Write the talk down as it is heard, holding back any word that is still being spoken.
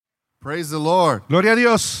Praise the Lord. Gloria a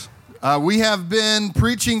Dios. We have been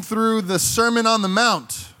preaching through the Sermon on the Mount.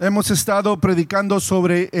 Hemos estado predicando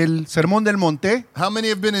sobre el Sermón del Monte. How many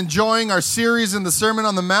have been enjoying our series in the Sermon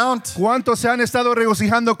on the Mount? ¿Cuántos se han estado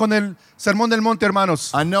regocijando con el Sermón del Monte, hermanos?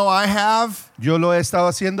 I know I have. Yo lo he estado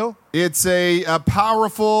haciendo. It's a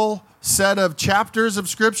powerful set of chapters of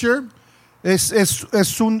Scripture.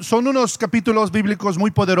 Son unos capítulos bíblicos muy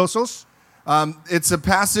poderosos. It's a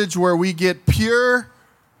passage where we get pure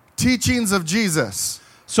teachings of Jesus.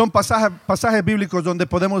 Son pasajes bíblicos donde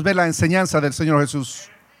podemos ver la enseñanza del Señor Jesús.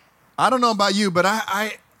 I don't know about you, but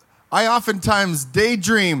I oftentimes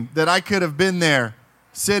daydream that I could have been there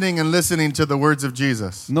sitting and listening to the words of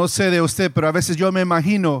Jesus. No sé de usted, pero a veces yo me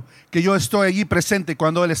imagino que yo estoy allí presente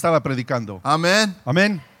cuando Él estaba predicando. Amen.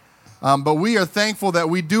 Amén. But we are thankful that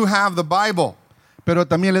we do have the Bible. Pero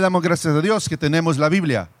también le damos gracias a Dios que tenemos la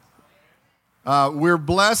Biblia. We're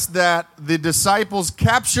blessed that the disciples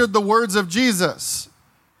captured the words of Jesus.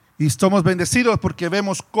 Y estamos bendecidos porque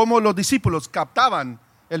vemos cómo los discípulos captaban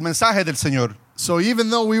el mensaje del Señor. So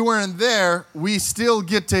even though we weren't there, we still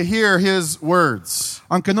get to hear His words.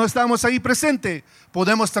 Aunque no estamos ahí presente,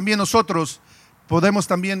 podemos también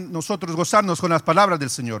nosotros gozarnos con las palabras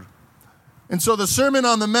del Señor. And so the Sermon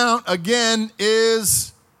on the Mount, again,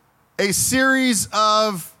 is a series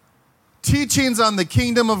of teachings on the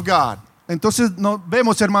kingdom of God. Entonces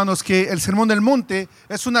vemos, hermanos, que el Sermón del Monte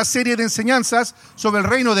es una serie de enseñanzas sobre el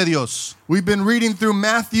reino de Dios. We've been reading through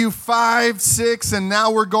Matthew 5, 6, and now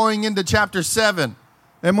we're going into chapter 7.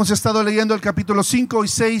 Hemos estado leyendo el capítulo 5 y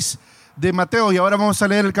 6 de Mateo y ahora vamos a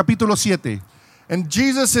leer el capítulo 7. And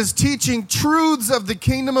Jesus is teaching truths of the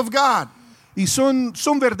kingdom of God. Y son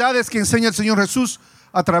verdades que enseña el Señor Jesús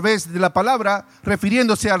a través de la palabra,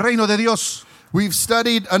 refiriéndose al reino de Dios. We've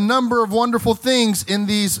studied a number of wonderful things in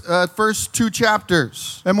these first two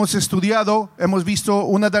chapters. Hemos visto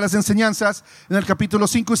una de las enseñanzas en el capítulo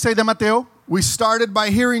 5 y 6 de Mateo. We started by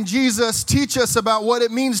hearing Jesus teach us about what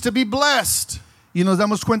it means to be blessed. Y nos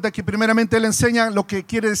damos cuenta que primeramente Él enseña lo que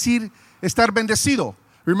quiere decir estar bendecido.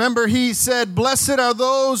 Remember, He said, "Blessed are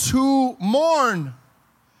those who mourn."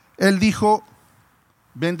 Él dijo,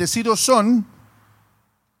 bendecidos son,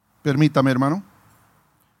 permítame, hermano.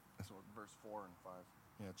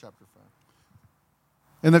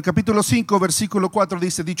 En el capítulo 5, versículo 4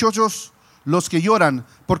 dice, dichosos los que lloran,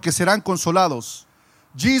 porque serán consolados.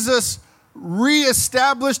 Jesus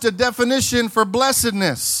reestablished a definition for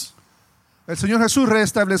blessedness. El Señor Jesús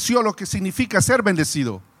reestableció lo que significa ser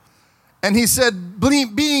bendecido. And He said,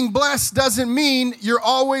 being blessed doesn't mean you're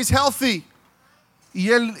always healthy. Y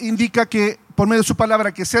Él indica que, por medio de su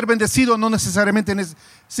palabra, que ser bendecido no necesariamente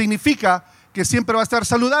significa que siempre va a estar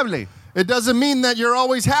saludable. It doesn't mean that you're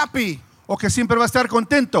always happy. O que siempre va a estar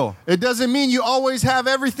contento. It doesn't mean you always have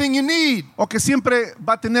everything you need. O que siempre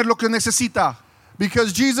va a tener lo que necesita.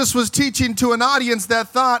 Because Jesus was teaching to an audience that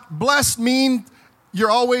thought blessed means you're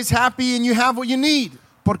always happy and you have what you need.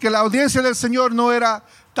 Porque la audiencia del Señor no era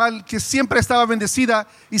tal que siempre estaba bendecida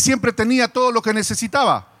y siempre tenía todo lo que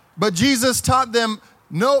necesitaba. But Jesus taught them,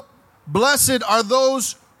 nope, blessed are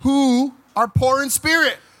those who are poor in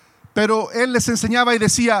spirit. Pero Él les enseñaba y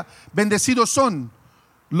decía, bendecidos son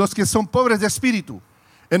los que son pobres de espíritu.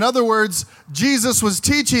 In other words, Jesus was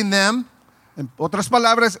teaching them, en otras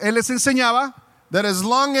palabras, Él les enseñaba that as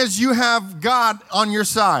long as you have God on your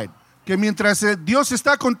side, que mientras Dios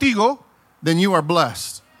está contigo, then you are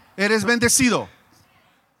blessed. Eres bendecido.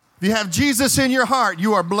 If you have Jesus in your heart,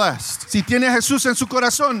 you are blessed. Si tiene a Jesús en su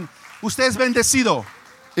corazón, usted es bendecido.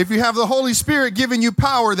 If you have the Holy Spirit giving you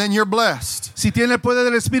power, then you're blessed. Si tiene el poder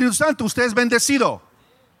del Espíritu Santo, usted es bendecido.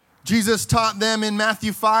 Jesus taught them in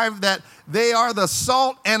Matthew 5 that they are the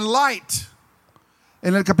salt and light.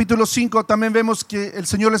 En el capítulo 5 también vemos que el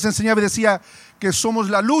Señor les enseñaba y decía que somos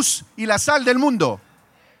la luz y la sal del mundo.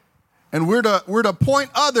 And we're to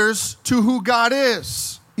point others to who God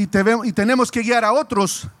is. Y tenemos que guiar a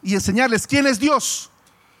otros y enseñarles quién es Dios.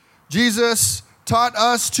 Jesus taught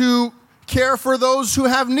us to care for those who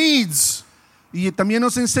have needs. Y también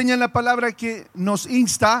nos enseña en la palabra que nos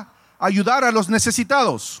insta a ayudar a los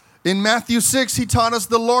necesitados. In Matthew 6, He taught us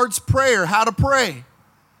the Lord's Prayer, how to pray.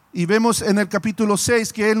 Y vemos en el capítulo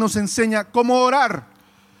 6 que Él nos enseña cómo orar.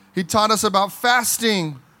 He taught us about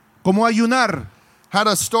fasting, cómo ayunar, how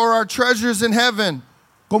to store our treasures in heaven,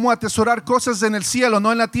 cómo atesorar cosas en el cielo,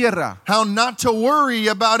 no en la tierra, how not to worry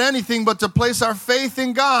about anything but to place our faith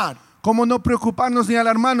in God. Cómo no preocuparnos ni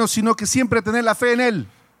alarmarnos, sino que siempre tener la fe en Él.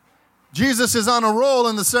 Jesus is on a roll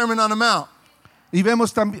in the Sermon on the Mount. Y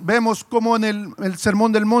vemos cómo en el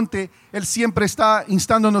Sermón del Monte Él siempre está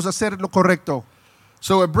instándonos a hacer lo correcto.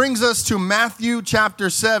 So it brings us to Matthew chapter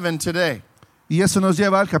 7 today. Y eso nos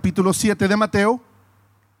lleva al capítulo 7 de Mateo.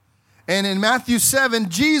 And in Matthew 7,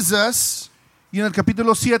 Jesus Y en el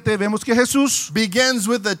capítulo 7 vemos que Jesús begins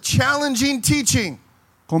with a challenging teaching.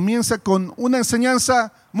 comienza con una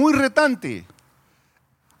enseñanza muy retante.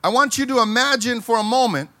 I want you to imagine for a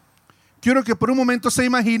moment Quiero que por un momento se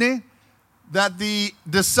imagine that the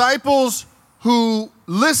disciples who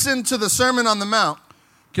listened to the Sermon on the Mount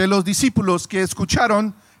que los discípulos que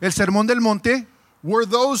escucharon el Sermón del Monte were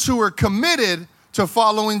those who were committed to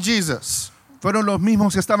following Jesus. fueron los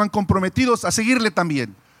mismos que estaban comprometidos a seguirle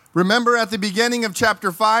también. Remember at the beginning of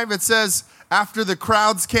chapter 5, it says, after the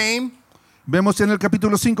crowds came, Vemos en el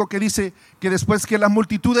capítulo 5 que dice que después que las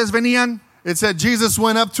multitudes venían, it said Jesus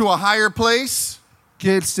went up to a higher place.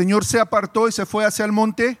 que el Señor se apartó y se fue hacia el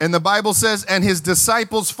monte. And the Bible says, and his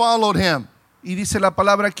disciples followed him. Y dice la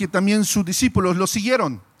palabra que también sus discípulos lo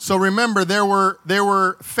siguieron. So remember, there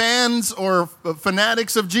were fans or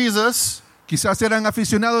fanatics of Jesus Quizás eran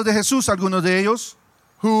aficionados de Jesús, algunos de ellos,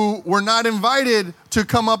 who were not invited to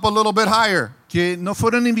come up a little bit higher. que no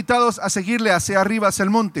fueron invitados a seguirle hacia arriba, hacia el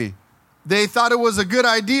monte. They thought it was a good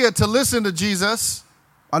idea to listen to Jesus,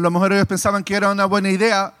 A lo mejor ellos pensaban que era una buena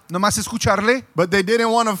idea nomás escucharle, but they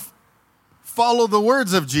didn't want to follow the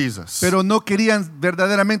words of Jesus. pero no querían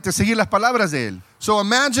verdaderamente seguir las palabras de él. So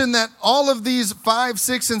imagine that all of these 5,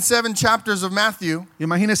 6, and 7 chapters of Matthew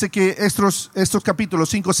Imagínense que estos capítulos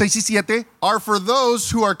 5, 6 y 7 are for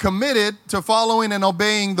those who are committed to following and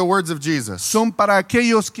obeying the words of Jesus. son para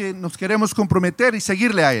aquellos que nos queremos comprometer y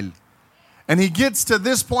seguirle a él. And he gets to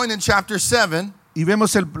this point in chapter 7, Y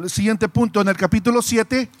vemos el siguiente punto en el capítulo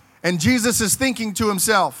 7, and Jesus is thinking to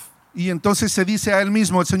himself, y entonces se dice a él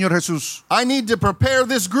mismo, el Señor Jesús, I need to prepare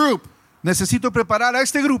this group necesito preparar a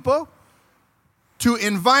este grupo to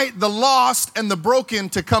invite the lost and the broken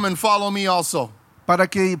to come and follow me also. para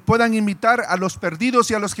que puedan invitar a los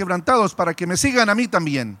perdidos y a los quebrantados para que me sigan a mí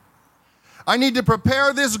también. I need to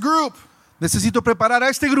prepare this group Necesito preparar a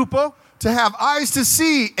este grupo to have eyes to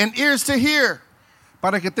see and ears to hear.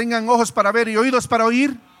 para que tengan ojos para ver y oídos para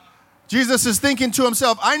oír. Jesus is thinking to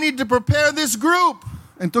himself, I need to prepare this group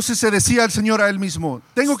Entonces se decía el Señor a él mismo,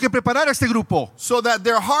 tengo que preparar a este grupo so that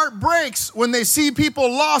their heart breaks when they see people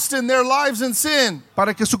lost in their lives in sin.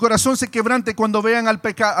 para que su corazón se quebrante cuando vean al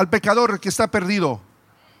pecador que está perdido.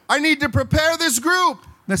 I need to prepare this group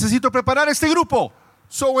Necesito preparar a este grupo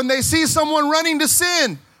so when they see someone running to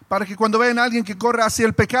sin, para que cuando vean a alguien que corra hacia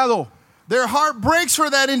el pecado, their heart breaks for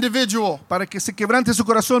that individual para que se quebrante su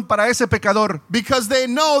corazón para ese pecador, because they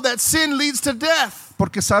know that sin leads to death.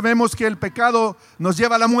 porque sabemos que el pecado nos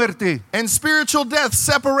lleva a la muerte And spiritual death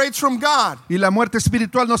separates from God. y la muerte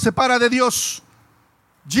espiritual nos separa de Dios.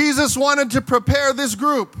 Jesus wanted to prepare this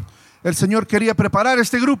group El Señor quería preparar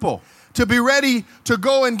este grupo to be ready to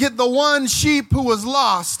go and get the one sheep who was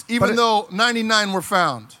lost, even Pare- though 99 were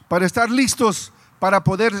found. para estar listos para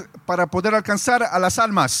poder alcanzar a las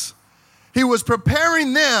almas. He was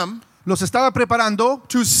preparing them Los estaba preparando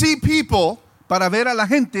to see people para ver a la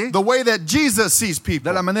gente the way that Jesus sees de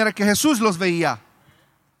people. la manera que Jesús los veía.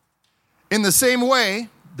 In the same way,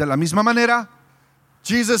 De la misma manera,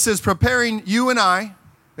 Jesus is preparing you and I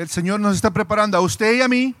el Señor nos está preparando a usted y a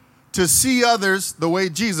mí to see others the way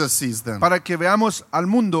Jesus sees them. para que veamos al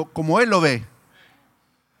mundo como Él lo ve.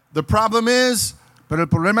 The problem is, Pero el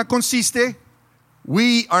problema consiste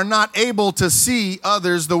we are not able to see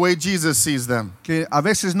others the way Jesus sees them. que a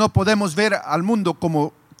veces no podemos ver al mundo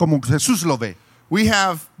como Jesús lo ve. We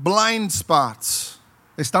have blind spots.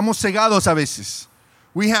 Estamos cegados a veces.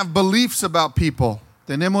 We have beliefs about people.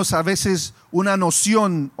 Tenemos a veces una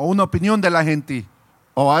noción o una opinión de la gente.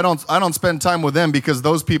 Oh, I don't spend time with them because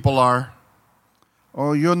those people are.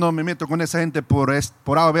 O yo no me meto con esa gente por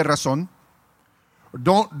haber razón.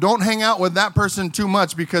 Don't hang out with that person too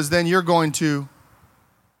much because then you're going to.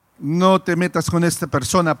 No te metas con esta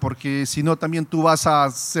persona porque si no también tú vas a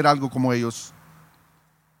hacer algo como ellos.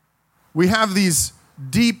 We have these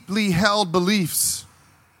deeply held beliefs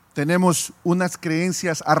Tenemos unas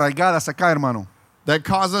creencias arraigadas acá, hermano, that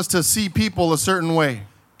cause us to see people a certain way.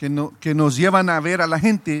 que nos llevan a ver a la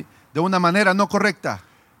gente de una manera no correcta.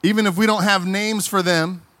 Even if we don't have names for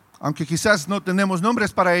them, Aunque quizás no tenemos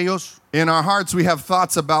nombres para ellos, in our hearts we have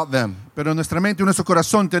thoughts about them. pero en nuestra mente y nuestro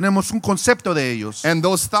corazón tenemos un concepto de ellos. And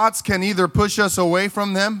those thoughts can either push us away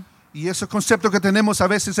from them Y ese concepto que tenemos a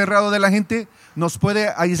veces errado de la gente nos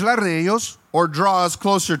puede aislar de ellos or draw us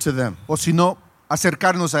closer to them. o si no,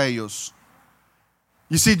 acercarnos a ellos.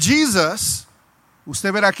 You see, Jesus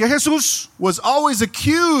Usted verá que Jesús was always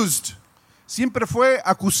accused siempre fue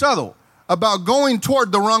acusado, about going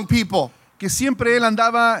toward the wrong people. que siempre él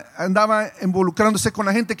andaba involucrándose con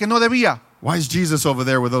la gente que no debía. Why is Jesus over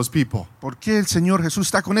there with those people? ¿Por qué el Señor Jesús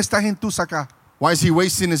está con esta gentuza acá? Why is he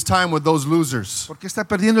wasting his time with those losers? ¿Por qué está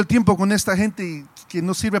perdiendo el tiempo con esta gente que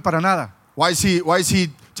no sirve para nada? Why is he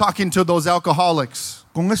talking to those alcoholics?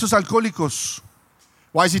 Con esos alcohólicos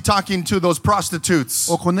Why is he talking to those prostitutes?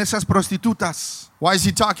 o con esas prostitutas. Why is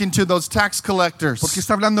he talking to those tax collectors? ¿Por qué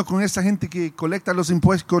está hablando con esa gente que colecta los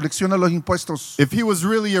impuestos, colecciona los impuestos? If he was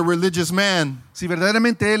really a religious man, Si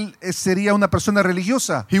verdaderamente él sería una persona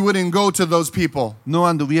religiosa, he wouldn't go to those people. no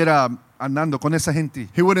anduviera andando con esa gente,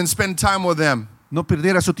 He wouldn't spend time with them. no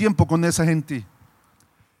perdiera su tiempo con esa gente.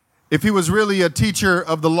 If he was really a teacher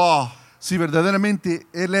of the law, Si verdaderamente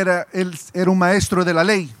él era un maestro de la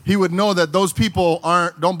ley, he would know that those people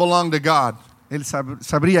don't belong to God. él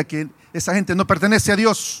sabría que esa gente no pertenece a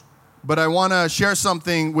Dios. But I want to share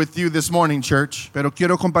something with you this morning, church. Pero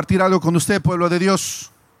quiero compartir algo con usted, pueblo de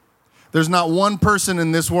Dios. There's not one person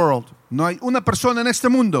in this world No hay una persona en este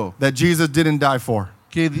mundo that Jesus didn't die for.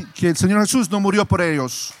 que el Señor Jesús no murió por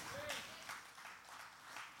ellos.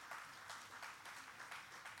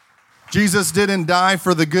 Jesus didn't die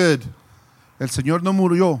for the good. El Señor no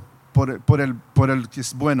murió por el que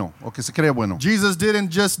es bueno o que se cree bueno. Jesus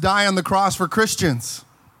didn't just die on the cross for Christians.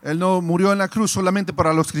 Él no murió en la cruz solamente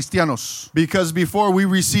para los cristianos. Because before we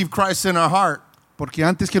receive Christ in our heart, Porque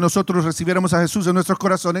antes que nosotros recibiéramos a Jesús en nuestros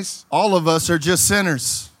corazones, all of us are just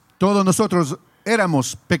sinners. todos nosotros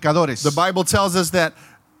éramos pecadores. The Bible tells us that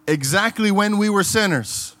exactly when we were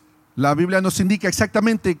sinners, La Biblia nos indica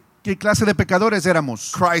exactamente qué clase de pecadores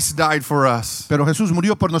éramos. Christ died for us. Pero Jesús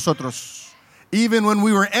murió por nosotros. Even when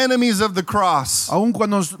we were enemies of the cross, Aun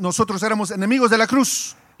cuando nosotros éramos enemigos de la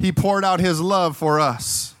cruz, he poured out his love for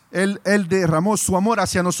us. Él derramó su amor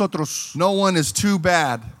hacia nosotros. No one is too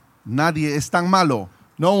bad. Nadie es tan malo.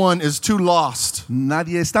 No one is too lost.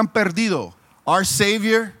 Nadie es tan perdido. Our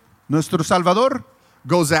Savior Nuestro Salvador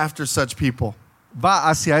goes after such people. va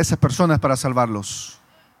hacia esas personas para salvarlos.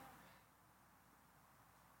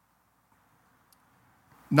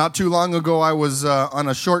 Not too long ago, I was on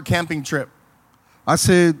a short camping trip.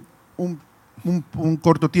 Hace un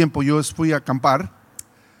corto tiempo yo fui a acampar.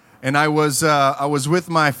 And I was with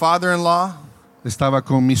my father-in-law, Estaba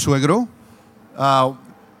con mi suegro,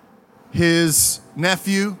 his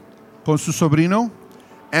nephew, con su sobrino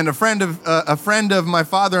and a friend of my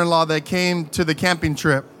father-in-law that came to the camping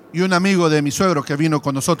trip, y un amigo de mi suegro que vino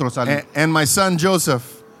con nosotros. and my son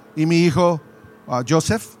Joseph. Y mi hijo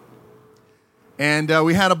Joseph. And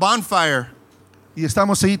we had a bonfire, Y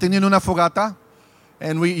estamos ahí teniendo una fogata.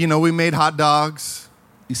 and we made hot dogs,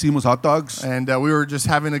 Hicimos hot dogs. and we were just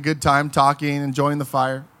having a good time talking, enjoying the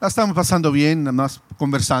fire. La estamos pasando bien, nada más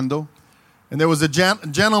conversando. And there was a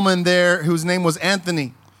gentleman there whose name was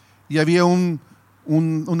Anthony. Y había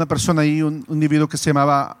una persona ahí, un individuo que se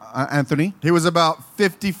llamaba Anthony, He was about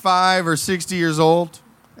 55 or 60 years old.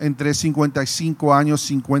 entre 55 años,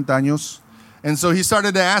 50 años. And so he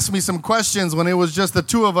started to ask me some questions when it was just the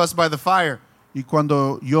two of us by the fire. Y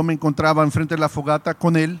cuando yo me encontraba enfrente de la fogata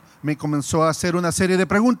con él, me comenzó a hacer una serie de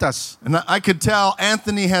preguntas. And I could tell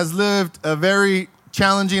Anthony has lived a very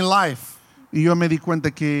challenging life. Y yo me di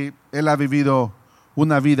cuenta que él ha vivido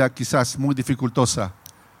una vida quizás muy dificultosa.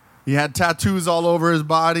 He had tattoos all over his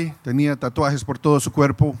body. Tenía tatuajes por todo su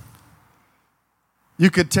cuerpo. You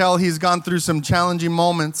could tell he's gone through some challenging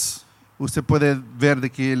moments. Usted puede ver de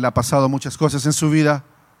que él ha pasado muchas cosas en su vida.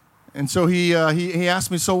 And so he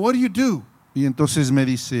asked me, so what do you do? Y entonces me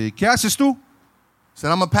dice, ¿qué haces tú? I said,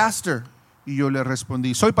 I'm a pastor. Y yo le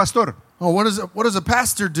respondí, soy pastor. Oh, what does a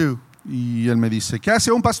pastor do? Y él me dice, ¿qué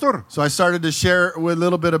hace un pastor? So I started to share a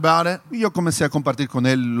little bit about it. Y yo comencé a compartir con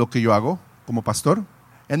él lo que yo hago como pastor.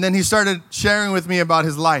 And then he started sharing with me about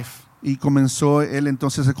his life. Y comenzó él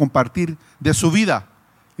entonces a compartir de su vida.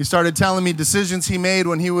 He started telling me decisions he made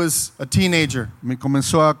when he was a teenager. Me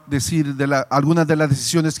comenzó a decir algunas de las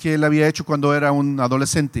decisiones que él había hecho cuando era un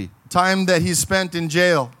adolescente. Time that he spent in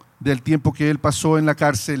jail. Del tiempo que él pasó en la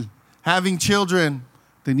cárcel, Having children,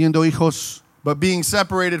 teniendo hijos, but being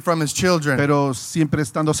separated from his children. pero siempre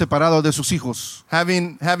estando separado de sus hijos.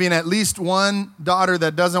 Having at least one daughter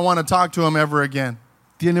that doesn't want to talk to him ever again.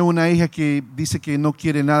 Tiene una hija que dice que no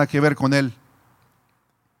quiere nada que ver con él.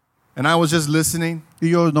 And I was just listening. Y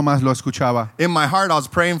yo nomás lo escuchaba. In my heart, I was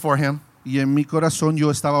praying for him, Y en mi corazón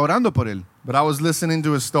yo estaba orando por él. but I was listening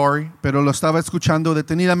to his story. Pero lo estaba escuchando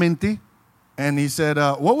detenidamente. And he said,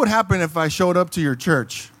 what would happen if I showed up to your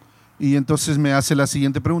church? Y entonces me hace la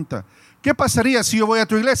siguiente pregunta. ¿Qué pasaría si yo voy a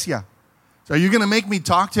tu iglesia? So are you going to make me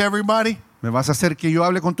talk to everybody? ¿Me vas a hacer que yo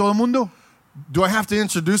hable con todo el mundo? Do I have to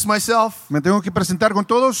introduce myself? ¿Me tengo que presentar con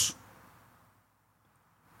todos?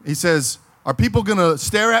 He says, are people going to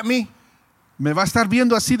stare at me? ¿Me va a estar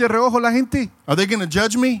viendo así de reojo la gente? Are they going to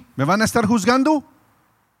judge me? ¿Me van a estar juzgando?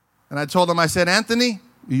 And I told him, I said, Anthony,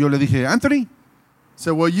 Y yo le dije, Anthony,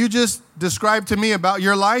 so will you just describe to me about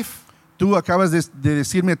your life? tú acabas de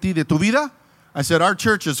decirme a ti de tu vida, I said, our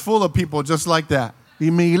church is full of people just like that.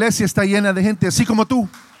 y mi iglesia está llena de gente así como tú.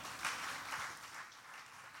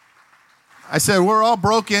 I said, we're all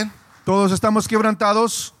broken. Todos estamos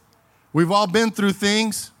quebrantados, We've all been through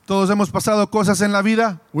things. todos hemos pasado cosas en la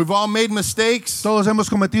vida, We've all made mistakes. todos hemos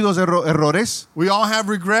cometido errores, We all have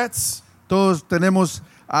regrets. todos tenemos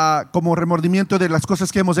como remordimiento de las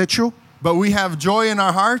cosas que hemos hecho, But we have joy in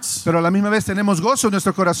our hearts pero a la misma vez tenemos gozo en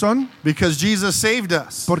nuestro corazón because Jesus saved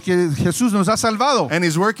us. porque Jesús nos ha salvado And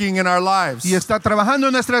he's working in our lives. y está trabajando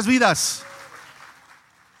en nuestras vidas.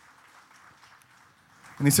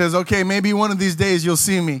 And he says, okay, maybe one of these days you'll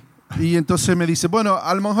see me. Y entonces me dice, bueno,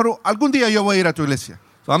 a lo mejor algún día yo voy a ir a tu iglesia.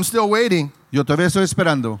 So I'm still waiting, Yo todavía estoy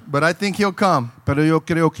esperando, but I think he'll come. pero yo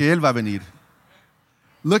creo que Él va a venir.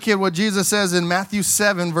 Look at what Jesus says in Matthew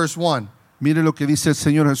 7, verse 1. Mire lo que dice el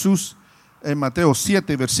Señor Jesús en Mateo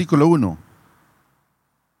 7, versículo 1.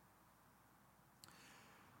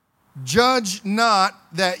 Judge not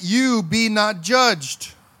that you be not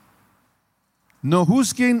judged. No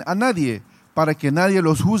juzguen a nadie para que nadie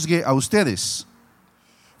los juzgue a ustedes.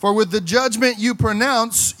 For with the judgment you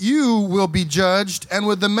pronounce, you will be judged, and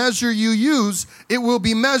with the measure you use, it will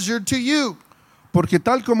be measured to you. Porque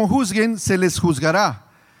tal como juzguen, se les juzgará,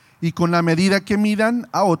 y con la medida que midan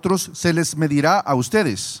a otros, se les medirá a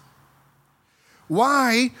ustedes.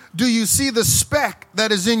 Why do you see the speck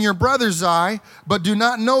that is in your brother's eye, but do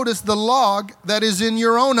not notice the log that is in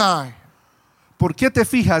your own eye? ¿Por qué te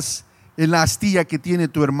fijas en la astilla que tiene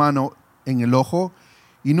tu hermano en el ojo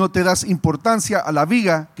y no te das importancia a la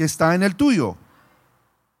viga que está en el tuyo?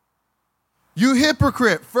 You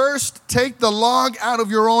hypocrite, first take the log out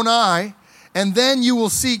of your own eye, and then you will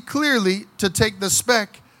see clearly to take the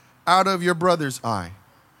speck out of your brother's eye.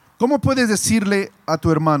 ¿Cómo puedes decirle a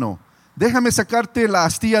tu hermano, déjame sacarte la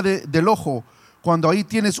astilla del ojo cuando ahí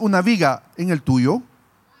tienes una viga en el tuyo?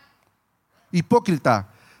 Hipócrita,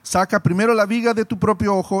 saca primero la viga de tu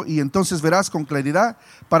propio ojo y entonces verás con claridad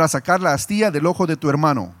para sacar la astilla del ojo de tu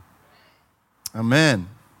hermano. Amen.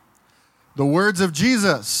 The words of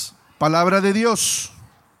Jesus. Palabra de Dios.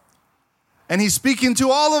 And he's speaking to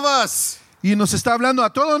all of us. Y nos está hablando a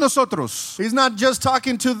todos nosotros. He's not just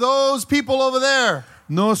talking to those people over there.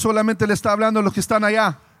 No solamente le está hablando a los que están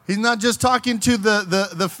allá. He's not just talking to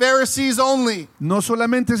the Pharisees only. No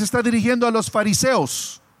solamente se está dirigiendo a los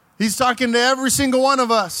fariseos. He's talking to every single one of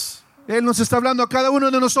us. Él nos está hablando a cada uno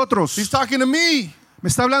de nosotros. He's talking to me. Me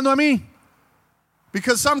está hablando a mí.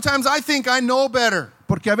 Because sometimes I think I know better.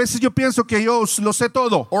 Porque a veces yo pienso que yo lo sé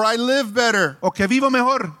todo. Or I live better. O que vivo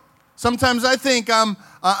mejor. Sometimes I think I'm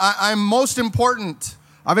most important.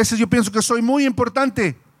 A veces yo pienso que soy muy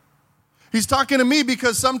importante. He's talking to me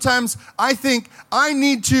because sometimes I think I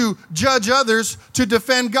need to judge others to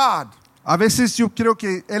defend God. A veces yo creo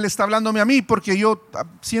que Él está hablándome a mí porque yo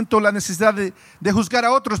siento la necesidad de juzgar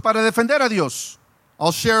a otros para defender a Dios.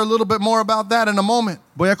 I'll share a little bit more about that in a moment.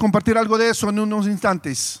 Voy a compartir algo de eso en unos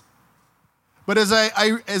instantes. But as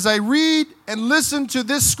I read and listen to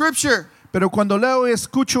this scripture, Pero cuando leo y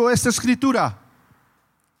escucho esta escritura,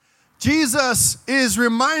 Jesus is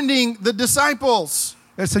reminding the disciples,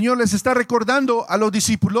 el Señor les está recordando a los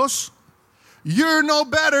discípulos you're no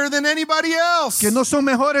better than anybody else. que no son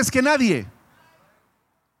mejores que nadie.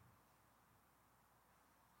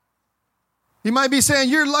 He might be saying,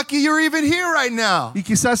 you're lucky you're even here right now. Y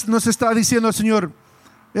quizás nos está diciendo el Señor,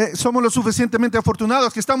 somos lo suficientemente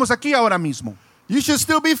afortunados que estamos aquí ahora mismo. You should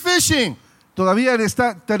still be fishing. Todavía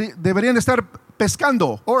deberían estar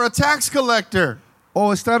pescando Or a tax collector.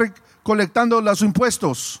 o estar colectando los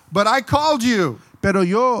impuestos. But I called you Pero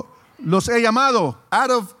yo los he llamado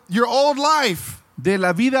out of your old life. de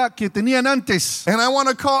la vida que tenían antes. And I want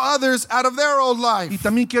to call others out of their old Y life.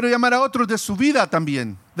 también quiero llamar a otros de su vida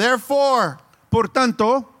también. Therefore, Por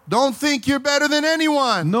tanto, don't think you're better than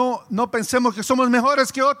anyone. no pensemos que somos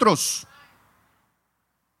mejores que otros.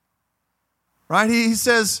 Right? He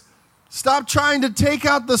says, stop trying to take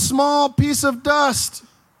out the small piece of dust.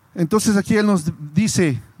 Entonces aquí Él nos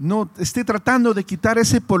dice, no esté tratando de quitar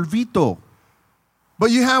ese polvito, But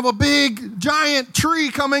you have a big, giant tree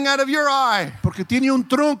coming out of your eye. porque tiene un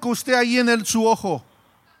tronco usted ahí en su ojo.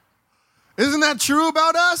 Isn't that true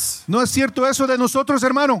about us? ¿No es cierto eso de nosotros,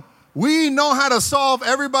 hermano? We know how to solve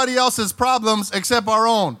everybody else's problems except our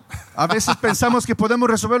own. A veces pensamos que podemos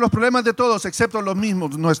resolver los problemas de todos, excepto los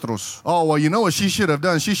mismos nuestros. Oh, well, you know what she should have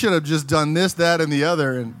done? She should have just done this, that, and the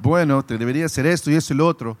other. And Bueno, te debería hacer esto y eso y lo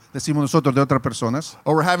otro, decimos nosotros de otras personas.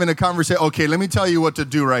 or we're having a conversation. Okay, let me tell you what to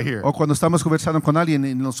do right here. O cuando estamos conversando con alguien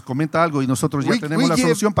y nos comenta algo y nosotros ya tenemos la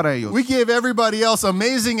solución para ellos. we give everybody else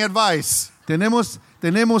amazing advice,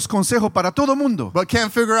 Tenemos consejo para todo mundo, but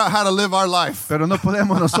can't figure out how to live our life. pero no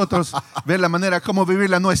podemos nosotros ver la manera como vivir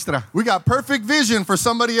la nuestra. We got perfect vision for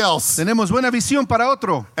somebody else, Tenemos buena visión para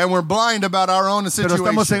otro, and we're blind about our own pero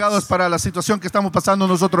estamos cegados situations. para la situación que estamos pasando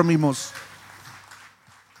nosotros mismos.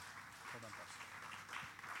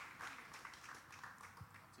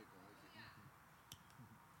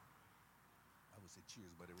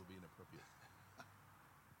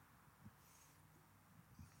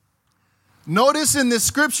 Notice in this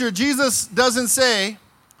scripture, Jesus doesn't say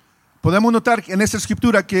Podemos notar en esta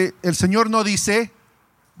escritura que el Señor no dice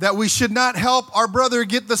that we should not help our brother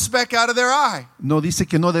get the speck out of their eye.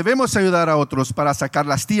 que no debemos ayudar a otros para sacar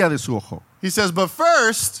la astilla de su ojo. He says, but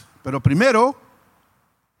first, Pero primero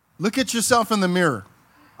look at yourself in the mirror,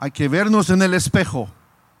 hay que vernos en el espejo.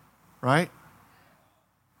 right?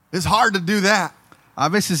 It's hard to do that. A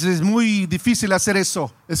veces es muy difícil hacer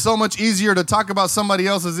eso. It's so much easier to talk about somebody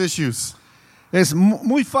else's issues. Es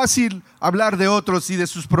muy fácil hablar de otros y de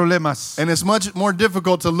sus problemas. And it's much more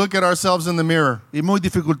difficult to look at ourselves in the mirror. Y muy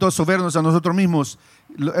dificultoso vernos a nosotros mismos,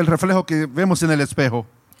 el reflejo que vemos en el espejo.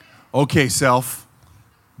 Okay, self,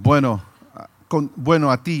 Bueno,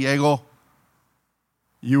 a ti, ego,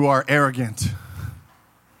 you are arrogant.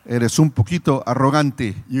 eres un poquito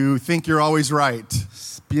arrogante. You think you're always right.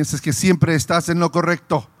 Piensas que siempre estás en lo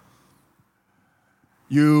correcto.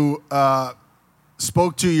 You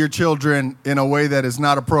spoke to your children in a way that is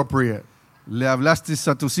not appropriate. Le hablaste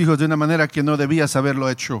a tus hijos de una manera que no debías haberlo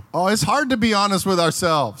hecho. Oh, it's hard to be honest with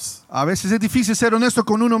ourselves. A veces es difícil ser honesto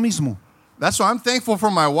con uno mismo. That's why I'm thankful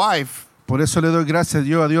for my wife. Por eso le doy gracias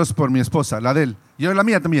yo a Dios por mi esposa, la de él. Yo la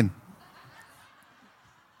mía también.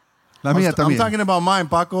 La mía I'm también. talking about mine,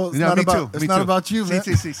 Paco. It's Yeah, not me about, too, it's me not too. about you, man.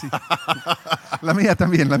 Sí. La mía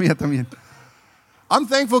también, la mía también. I'm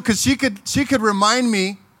thankful because she could remind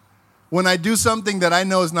me when I do something that I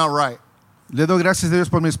know is not right. Le doy gracias a Dios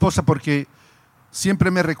por mi esposa porque siempre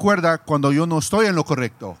me recuerda cuando yo no estoy en lo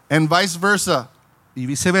correcto. And vice versa, Y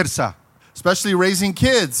viceversa. especially raising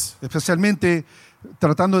kids. Especialmente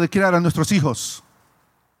tratando de criar a nuestros hijos.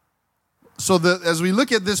 So as we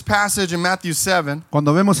look at this passage in Matthew 7,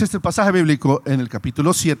 Cuando vemos este pasaje bíblico en el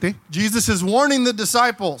capítulo 7, Jesus is warning the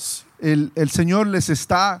disciples. el Señor les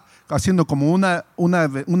está haciendo como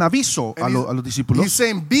un aviso a los He's discípulos.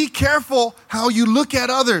 saying, be careful how you look at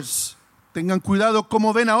others. Tengan cuidado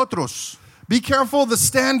cómo ven a otros. Be careful the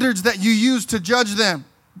standards that you use to judge them.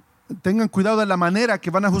 Tengan cuidado de la manera que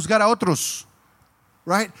van a juzgar a otros.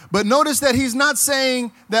 Right? But notice that he's not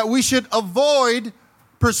saying that we should avoid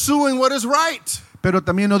pursuing what is right. Pero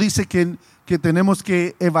también nos dice que tenemos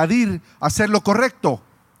que evadir hacer lo correcto.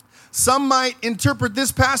 Some might interpret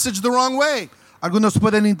this passage the wrong way. Algunos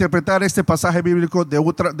pueden interpretar este pasaje bíblico de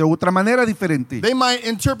otra manera diferente. They might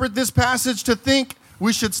interpret this passage to think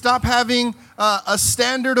we should stop having a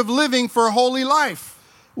standard of living for a holy life.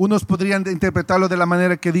 Unos podrían interpretarlo de la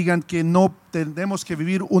manera que digan que no tenemos que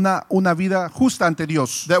vivir una vida justa ante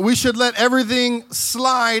Dios. That we should let everything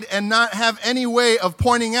slide and not have any way of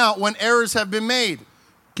pointing out when errors have been made.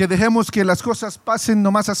 Que dejemos que las cosas pasen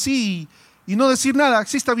nomás así y no decir nada,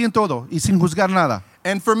 así está bien todo y sin juzgar nada.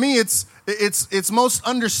 And for me, it's most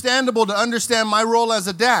understandable to understand my role as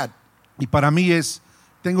a dad. Y para mí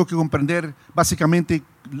tengo que comprender básicamente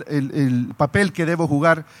el papel que debo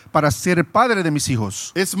jugar para ser padre de mis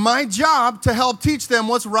hijos. It's my job to help teach them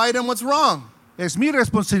what's right and what's wrong. Es mi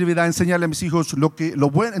responsabilidad enseñarle a mis hijos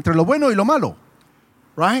entre lo bueno y lo malo.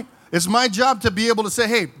 Right? It's my job to be able to say,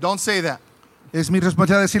 hey, don't say that. Es mi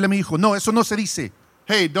responsabilidad decirle a mi hijo, no, eso no se dice,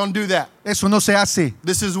 Hey, don't do that. eso no se hace.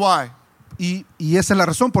 This is why. Y esa es la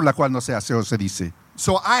razón por la cual no se hace o se dice.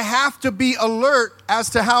 So I have to be alert as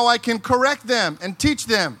to how I can correct them and teach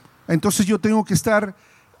them. Entonces yo tengo que estar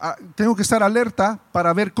alerta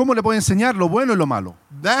para ver cómo le voy a enseñar lo bueno y lo malo.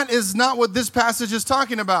 That is not what this passage is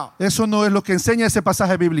talking about. Eso no es lo que enseña ese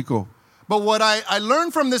pasaje bíblico. But what I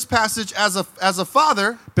learned from this passage as a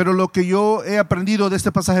father Pero lo que yo he aprendido de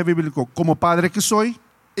este pasaje bíblico como padre que soy,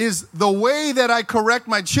 is the way that I correct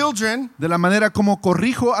my children de la manera como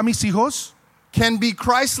corrijo a mis hijos, can be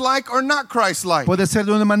Christ-like or not Christ-like. puede ser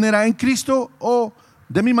de una manera en Cristo o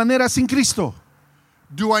de mi manera sin Cristo.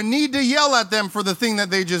 Do I need to yell at them for the thing that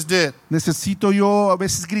they just did? Necesito yo a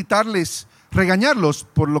veces gritarles, regañarlos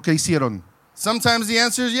por lo que hicieron. Sometimes the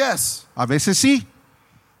answer is yes. A veces sí.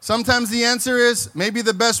 Sometimes the answer is, maybe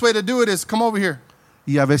the best way to do it is, come over here.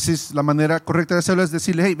 Y a veces la manera correcta de hacerlo es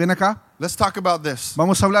decirle, hey, ven acá, Let's talk about this.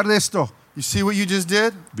 vamos a hablar de esto. You see what you just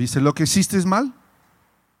did? ¿Viste lo que hiciste mal?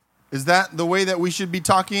 Is that the way that we should be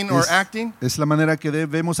talking or acting? ¿Es la manera que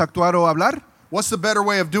debemos actuar o hablar? What's the better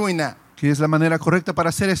way of doing that? ¿Qué es la manera correcta para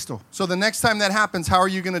hacer esto? So the next time that happens, how are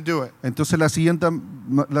you going to do it? Entonces la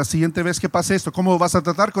siguiente vez que pase esto, ¿cómo vas a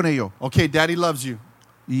tratar con ello? Okay, daddy loves you.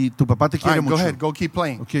 Y tu papá te All quiere right, go mucho. ahead, go keep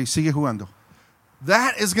playing. Ok, sigue jugando.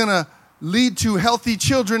 That is going to lead to healthy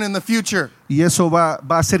children in the future. Y eso va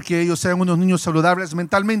a hacer que ellos sean unos niños saludables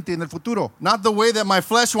mentalmente en el futuro. Not the way that my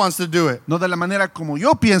flesh wants to do it. No de la manera como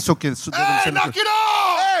yo pienso que deben Hey, ser. knock it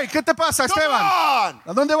off! Hey, ¿qué te pasa, Come Esteban? on!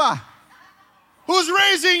 ¿A dónde va? Who's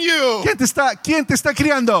raising you? ¿Quién te está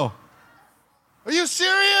criando? Are you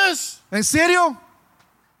serious? ¿En serio?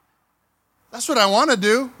 That's what I want to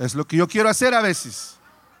do, Es lo que yo quiero hacer a veces.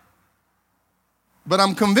 but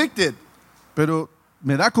I'm convicted, Pero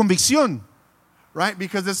me da convicción. right?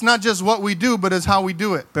 Because it's not just what we do, but it's how we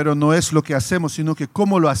do it. Pero no es lo que hacemos, sino que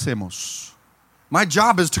cómo lo hacemos. My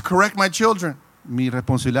job is to correct my children, Mi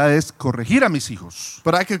responsabilidad es corregir a mis hijos.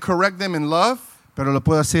 but I could correct them in love, Pero lo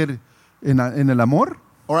puedo hacer en el amor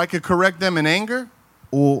or I could correct them in anger.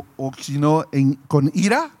 o si no, con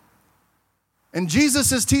ira. And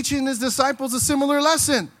Jesus is teaching his disciples a similar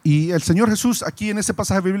lesson, Y el Señor Jesús aquí en ese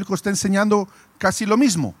pasaje bíblico está enseñando casi lo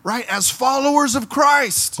mismo. right? As followers of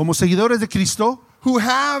Christ Como seguidores de Cristo, who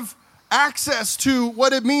have access to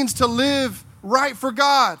what it means to live right for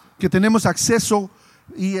God. que tenemos acceso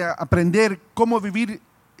y a aprender cómo vivir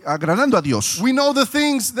agradando a Dios. We know the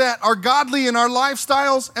things that are godly in our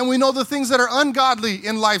lifestyles, and we know the things that are ungodly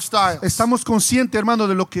in lifestyles. Estamos conscientes, hermano,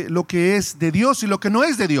 de lo que es de Dios y lo que no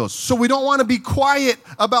es de Dios. So we don't want to be quiet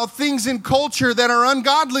about things in culture that are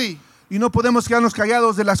ungodly. Y no podemos quedarnos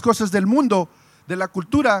callados de las cosas del mundo, de la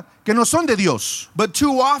cultura, que no son de Dios. But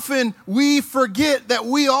too often we forget that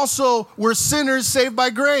we also were sinners saved by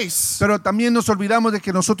grace. Pero también nos olvidamos de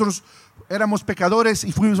que nosotros éramos pecadores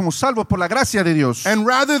y fuimos salvos por la gracia de Dios. And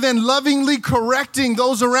rather than lovingly correcting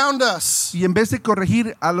those around us, Y en vez de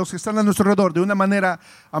corregir a los que están a nuestro alrededor de una manera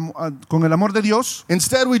con el amor de Dios,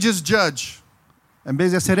 instead we just judge. en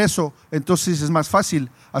vez de hacer eso, entonces es más fácil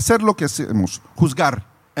hacer lo que hacemos, juzgar.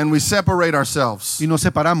 And we separate ourselves. Y nos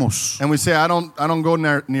separamos. And we say, I don't go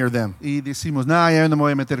near them. Y decimos, nada, ya no me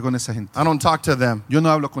voy a meter con esa gente. I don't talk to them. Yo no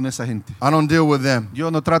hablo con esa gente. I don't deal with them. Yo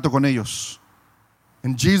no trato con ellos.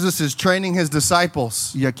 And Jesus is training his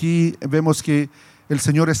disciples. Y aquí vemos que el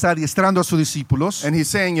Señor está adiestrando a sus discípulos And he's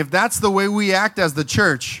saying, if that's the way we act as the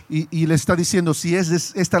church, y le está diciendo, si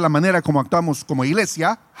esta la manera como actuamos como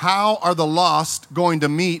iglesia, how are the lost going to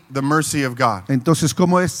meet the mercy of God? entonces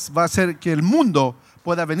 ¿cómo va a ser que el mundo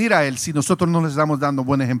pueda venir a Él si nosotros no les estamos dando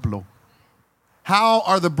buen ejemplo? How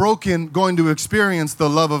are the broken going to experience the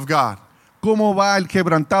love of God? ¿Cómo va el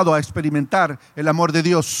quebrantado a experimentar el amor de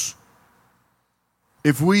Dios?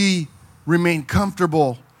 If we remain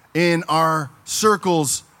comfortable in our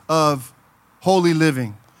circles of holy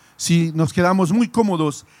living. Si nos quedamos muy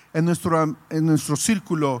cómodos en nuestro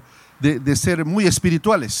círculo de ser muy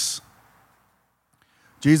espirituales.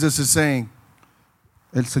 Jesus is saying,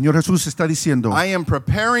 El Señor Jesús está diciendo, I am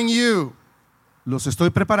preparing you los estoy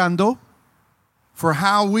preparando for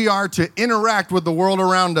how we are to interact with the world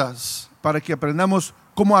around us. para que aprendamos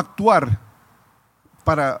cómo actuar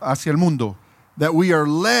hacia el mundo. That we are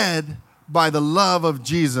led by the love of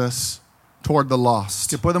Jesus toward the lost.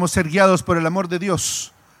 Que podemos ser guiados por el amor de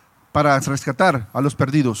Dios para rescatar a los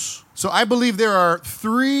perdidos. So I believe there are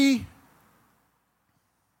three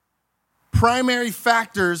primary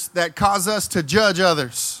factors that cause us to judge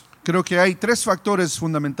others. Creo que hay tres factores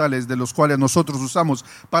fundamentales de los cuales nosotros usamos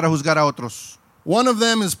para juzgar a otros. One of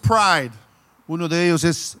them is pride. Uno de ellos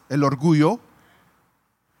es el orgullo.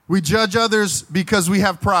 We judge others because we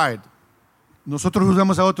have pride. Nosotros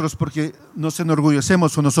juzgamos a otros porque nos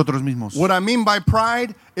enorgullecemos con nosotros mismos. What I mean by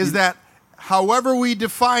pride is that however we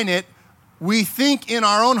define it, we think in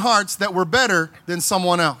our own hearts that we're better than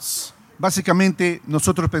someone else. Básicamente,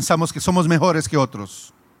 nosotros pensamos que somos mejores que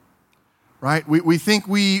otros. Right? We think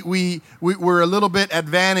we're a little bit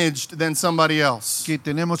advantaged than somebody else. Que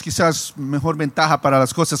tenemos quizás mejor ventaja para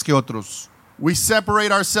las cosas que otros. We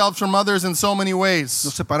separate ourselves from others in so many Nos ways.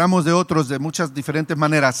 separamos de otros de muchas diferentes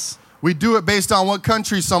maneras. We do it based on what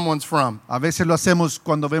country someone's from, A veces lo hacemos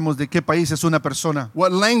cuando vemos de qué país es una persona,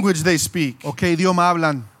 what language they speak, o qué idioma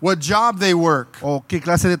hablan, what job they work, o qué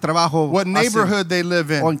clase de trabajo what hacen, neighborhood they live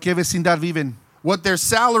o in, en qué vecindad viven, what their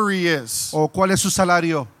salary is. o cuál es su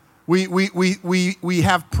salario. We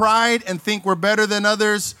have pride and think we're better than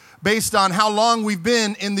others based on how long we've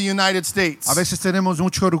been in the United States. A veces tenemos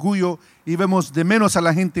mucho orgullo y vemos de menos a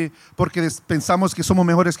la gente porque pensamos que somos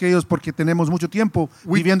mejores que ellos porque tenemos mucho tiempo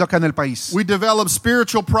viviendo acá en el país. We develop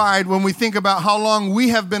spiritual pride when we think about how long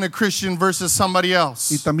we have been a Christian versus somebody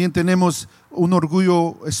else. Y también tenemos un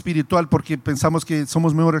orgullo espiritual porque pensamos que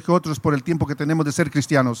somos mejores que otros por el tiempo que tenemos de ser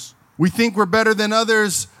cristianos. We think we're better than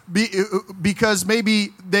others because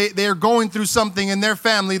maybe they are going through something in their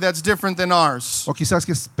family that's different than ours. O quizás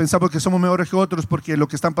que pensamos que somos mejores que otros porque lo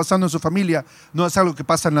que están pasando en su familia no es algo que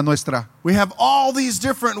pasa en la nuestra. We have all these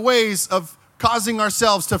different ways of causing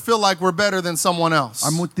ourselves to feel like we're better than someone else.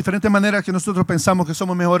 Hay diferentes maneras que nosotros pensamos que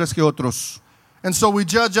somos mejores que otros. And so we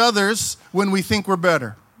judge others when we think we're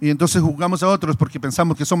better. Y entonces juzgamos a otros porque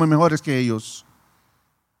pensamos que somos mejores que ellos.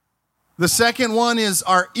 The second one is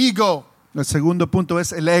our ego. El segundo punto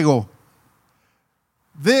es el ego.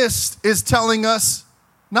 This is telling us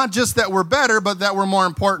not just that we're better, but that we're more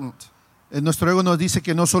important. Nuestro ego nos dice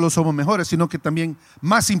que no solo somos mejores, sino que también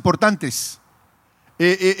más importantes.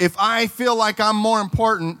 If I feel like I'm more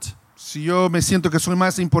important, si yo me siento que soy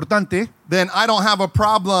más importante, then I don't have a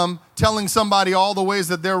problem telling somebody all the ways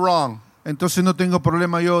that they're wrong. Entonces no tengo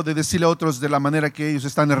problema yo de decirle a otros de la manera que ellos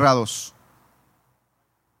están errados.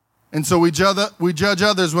 And so we judge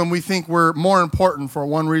others when we think we're more important for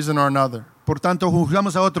one reason or another. Por tanto,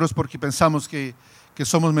 juzgamos a otros porque pensamos que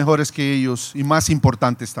somos mejores que ellos y más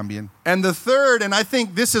importantes también. And the third, and I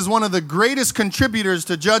think this is one of the greatest contributors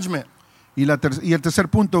to judgment. Y el tercer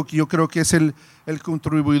punto, que yo creo que es el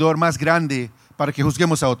contribuidor más grande para que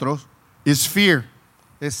juzguemos a otros, is fear.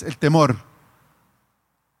 Es el temor.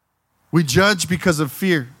 We judge because of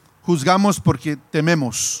fear. Juzgamos porque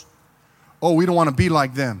tememos. Oh, we don't want to be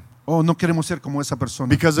like them. Oh, no queremos ser como esa persona.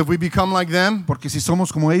 Because if we become like them, porque si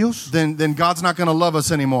somos como ellos, then God's not going to love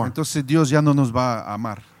us anymore. Entonces Dios ya no nos va a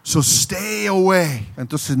amar. So stay away.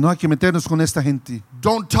 Entonces no hay que meternos con esta gente.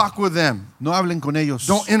 Don't talk with them. No hablen con ellos.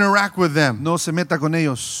 Don't interact with them. No se meta con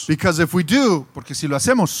ellos. Because if we do, porque si lo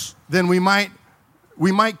hacemos, then we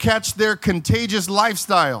might catch their contagious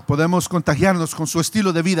lifestyle. Podemos contagiarnos con su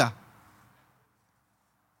estilo de vida.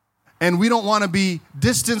 And we don't want to be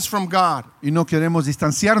distanced from God. Y no queremos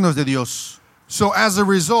distanciarnos de Dios. So as a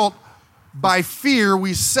result, by fear,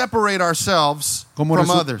 we separate ourselves from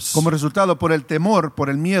others. Como resultado, por el temor, por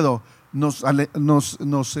el miedo, nos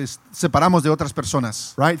separamos de otras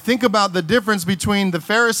personas. Right? Think about the difference between the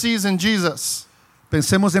Pharisees and Jesus.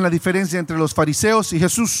 Pensemos en la diferencia entre los fariseos y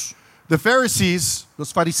Jesús. The Pharisees,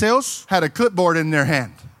 los fariseos, had a clipboard in their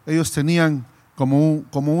hand. Ellos tenían como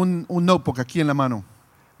un notebook aquí en la mano.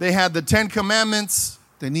 They had the 10 Commandments.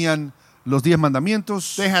 Tenían los 10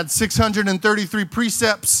 mandamientos. They had 633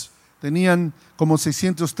 precepts. Tenían como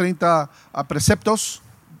 630 preceptos.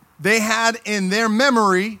 They had in their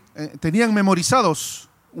memory, tenían memorizados,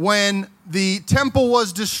 when the temple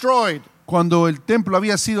was destroyed, cuando el templo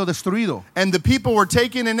había sido destruido, and the people were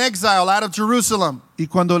taken in exile out of Jerusalem, y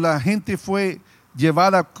cuando la gente fue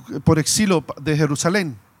llevada por exilio de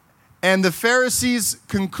Jerusalén. And the Pharisees'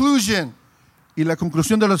 conclusion, y la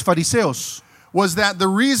conclusión de los fariseos, was that the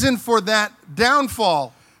reason for that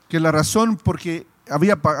downfall, que la razón por que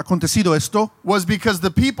había acontecido esto, was because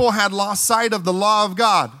the people had lost sight of the law of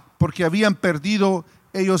God. Porque habían perdido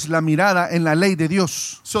ellos la mirada en la ley de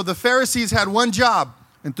Dios. So the Pharisees had one job.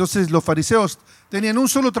 Entonces los fariseos tenían un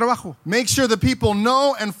solo trabajo. Make sure the people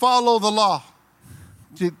know and follow the law.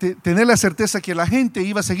 Tener la certeza que la gente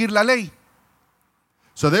iba a seguir la ley.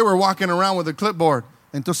 So they were walking around with a clipboard.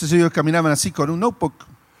 Entonces ellos caminaban así con un notebook.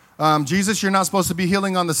 Jesus, you're not supposed to be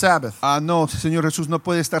healing on the Sabbath. No, Señor Jesús no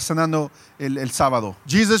puede estar sanando el sábado.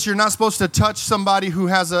 Jesus, you're not supposed to touch somebody who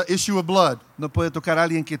has an issue of blood. No puede tocar a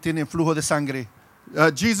alguien que tiene flujo de sangre.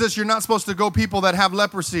 Jesus, you're not supposed to go people that have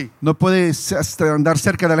leprosy. No puede andar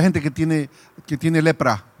cerca de la gente que tiene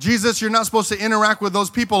lepra. Jesus, you're not supposed to interact with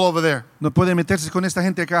those people over there. No puede meterse con esta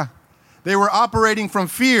gente acá. They were operating from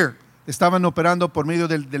fear. Estaban operando por medio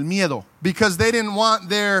del miedo. Because they didn't want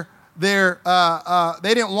they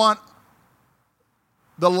didn't want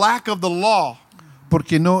the lack of the law.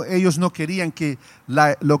 Porque ellos no querían que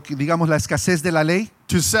la escasez de la ley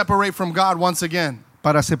to separate from God once again.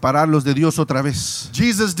 Para separarlos de Dios otra vez.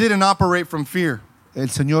 Jesus didn't operate from fear. El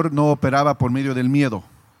Señor no operaba por medio del miedo.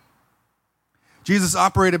 Jesus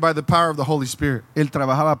operated by the power of the Holy Spirit. Él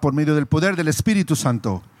trabajaba por medio del poder del Espíritu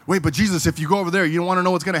Santo. Wait, but Jesus, if you go over there, you don't want to know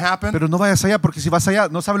what's going to happen? Pero no vayas allá, porque si vas allá,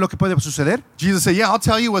 ¿no sabes lo que puede suceder? Jesus said, yeah, I'll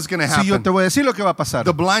tell you what's going to happen. Sí, yo te voy a decir lo que va a pasar.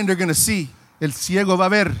 The blind are going to see. El ciego va a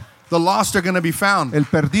ver. The lost are going to be found. El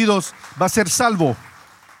perdido va a ser salvo.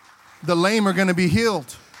 The lame are going to be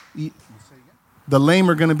healed. The lame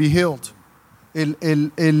are going to be healed.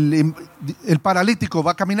 el paralítico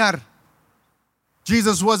va a caminar.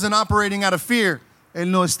 Jesus wasn't operating out of fear. Él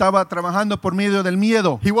no estaba trabajando por medio del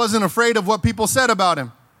miedo. He wasn't afraid of what people said about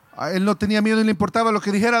him. A él no tenía miedo y le importaba lo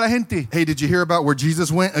que dijera la gente. Hey, did you hear about where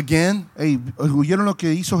Jesus went again? Hey, ¿oyeron lo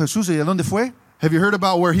que hizo Jesús y a dónde fue? Have you heard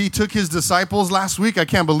about where he took his disciples last week? I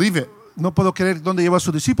can't believe it. No puedo creer dónde llevó a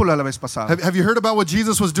sus discípulos la vez pasada. Have you heard about what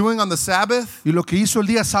Jesus was doing on the Sabbath? Y lo que hizo el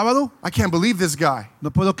día sábado, I can't believe this guy.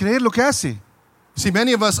 no puedo creer lo que hace. See,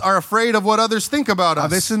 many of us are afraid of what others think about A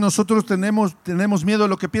us. veces nosotros tenemos miedo de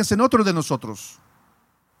lo que piensen otros de nosotros.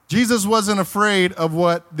 Jesus wasn't afraid of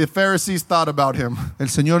what the Pharisees thought about him. El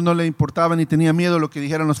Señor no le importaba ni tenía miedo de lo que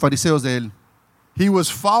dijeran los fariseos de él. He was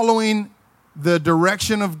following the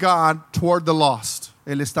direction of God toward the lost.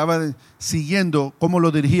 Él estaba siguiendo cómo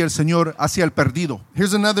lo dirigía el Señor hacia el perdido.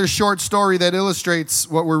 Here's another short story that illustrates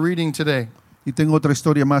what we're reading today. Y tengo otra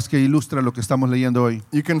historia más que ilustra lo que estamos leyendo hoy.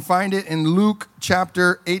 You can find it in Luke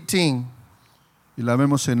chapter 18. Y la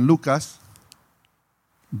vemos en Lucas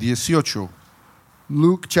 18.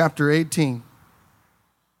 Luke chapter 18.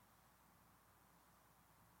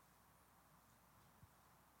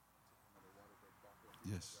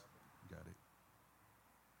 Yes, got it.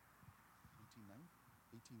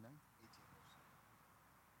 18:9.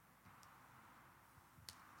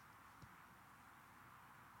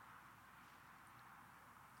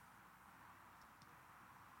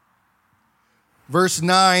 Verse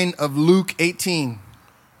 9 of Luke 18.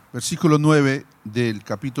 Versículo 9 del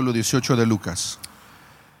capítulo 18 de Lucas.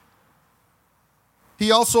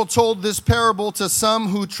 He also told this parable to some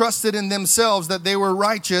who trusted in themselves that they were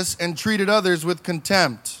righteous and treated others with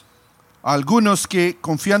contempt. Algunos que,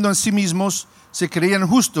 confiando en sí mismos, se creían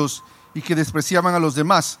justos y que despreciaban a los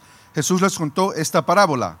demás. Jesús les contó esta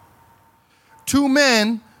parábola. 2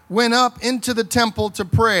 men went up into the temple to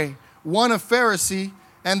pray, one a Pharisee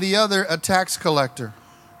and the other a tax collector.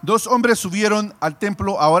 2 hombres subieron al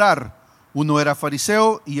templo a orar. Uno era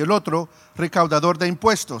fariseo y el otro recaudador de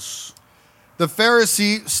impuestos. The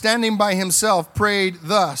Pharisee, standing by himself, prayed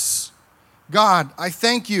thus: God, I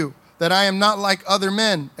thank you that I am not like other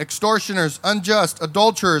men, extortioners, unjust,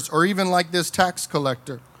 adulterers, or even like this tax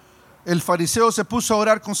collector. El fariseo se puso a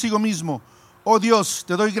orar consigo mismo. Oh Dios,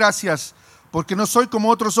 te doy gracias, porque no soy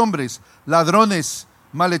como otros hombres, ladrones,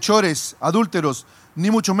 malhechores, adúlteros,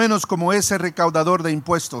 ni mucho menos como ese recaudador de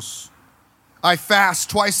impuestos. I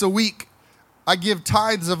fast twice a week. I give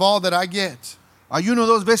tithes of all that I get. Ayuno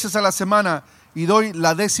 2 veces a la semana y doy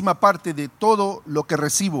la 10ª parte de todo lo que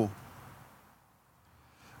recibo.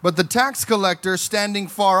 But the tax collector, standing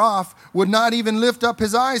far off, would not even lift up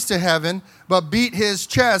his eyes to heaven, but beat his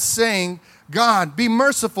chest, saying, God, be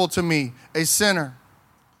merciful to me, a sinner.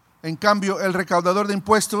 En cambio, el recaudador de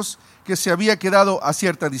impuestos, que se había quedado a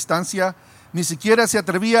cierta distancia, ni siquiera se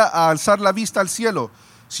atrevía a alzar la vista al cielo,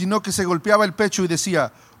 sino que se golpeaba el pecho y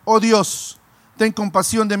decía: Oh Dios, ten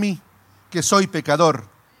compasión de mí, que soy pecador.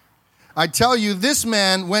 I tell you, this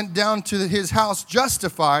man went down to his house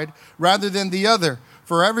justified rather than the other.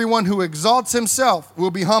 For everyone who exalts himself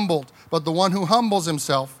will be humbled, but the one who humbles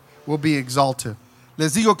himself will be exalted.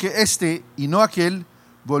 Les digo que este y no aquel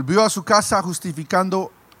volvió a su casa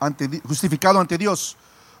justificado ante Dios,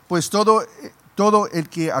 pues todo el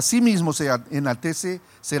que a sí mismo se enaltece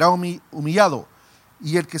será humillado,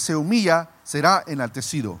 y el que se humilla será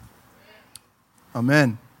enaltecido.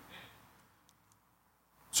 Amen.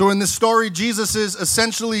 So in this story, Jesus is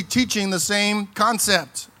essentially teaching the same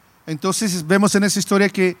concept. Entonces vemos en esa historia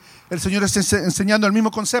que el Señor está enseñando el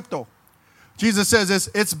mismo concepto. Jesus says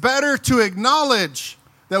it's better to acknowledge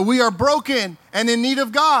that we are broken and in need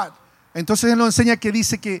of God. Entonces Él nos enseña que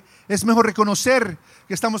dice que es mejor reconocer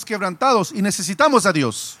que estamos quebrantados y necesitamos a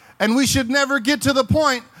Dios. And we should never get to the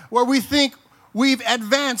point where we think we've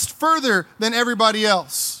advanced further than everybody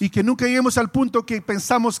else. Y que nunca lleguemos al punto que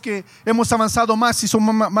pensamos que hemos avanzado más y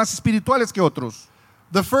somos más espirituales que otros.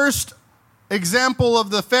 The first example of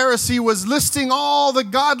the Pharisee was listing all the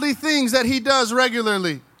godly things that he does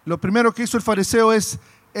regularly. Lo primero que hizo el fariseo es,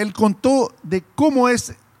 él contó de cómo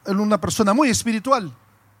es una persona muy espiritual.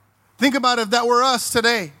 Think about if that were us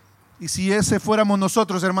today. Y si ese fuéramos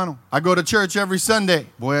nosotros, hermano. I go to church every Sunday.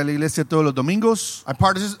 Voy a la iglesia todos los domingos. I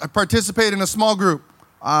participate in a small group.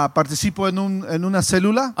 Participo en una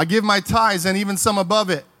célula. I give my tithes and even some above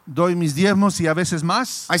it. Doy mis diezmos y a veces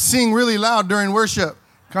más. I sing really loud during worship.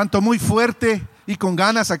 Canto muy fuerte y con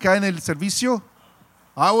ganas acá en el servicio.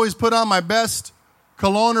 I always put on my best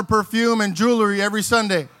cologne or perfume and jewelry every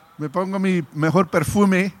Sunday. Me pongo mi mejor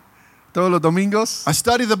perfume todos los domingos. I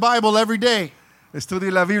study the Bible every day. Estudio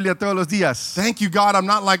la Biblia todos los días. Thank you, God, I'm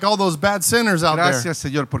not like all those bad sinners out there. Gracias,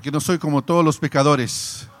 Señor, porque no soy como todos los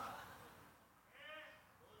pecadores.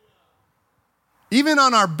 Even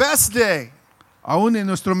on our best day, Aún en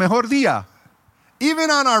nuestro mejor día, even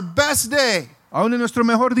on our best day, aún en nuestro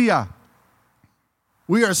mejor día,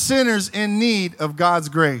 we are sinners in need of God's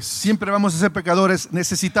grace. siempre vamos a ser pecadores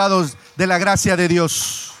necesitados de la gracia de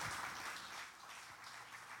Dios.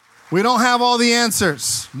 We don't have all the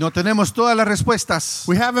answers. No tenemos todas las respuestas.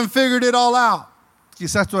 We haven't figured it all out.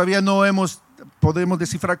 Quizás todavía no podemos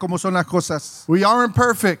descifrar cómo son las cosas. We aren't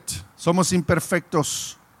perfect, Somos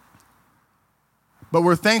imperfectos, but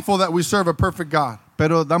we're thankful that we serve a perfect God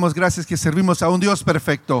pero damos gracias que servimos a un Dios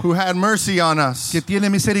perfecto, who had mercy on us, que tiene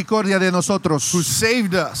misericordia de nosotros, who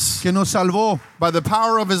saved us que nos salvó by the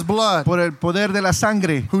power of his blood, por el poder de la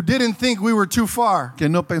sangre, who didn't think we were too far, que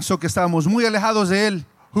no pensó que estábamos muy alejados de Él,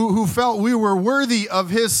 who felt we were worthy of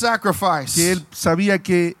his sacrifice, que Él sabía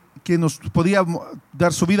que nos podía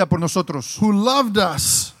dar su vida por nosotros, who loved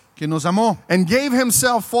us que nos amó and gave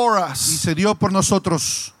himself for y us, se dio por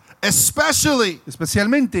nosotros, especially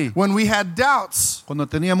especialmente when we had doubts, cuando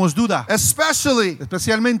teníamos duda,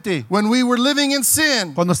 especialmente when we were living in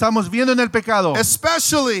sin, cuando estábamos viviendo en el pecado,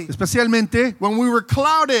 especialmente when we were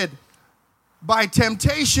clouded by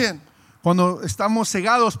temptation. cuando estamos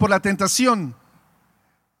cegados por la tentación.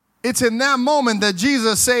 It's in that moment that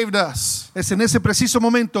Jesus saved us. Es en ese preciso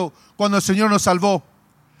momento cuando el Señor nos salvó.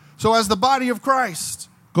 So as the body of Christ,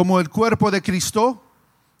 Como el cuerpo de Cristo,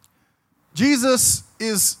 Jesus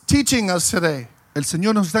is teaching us today. el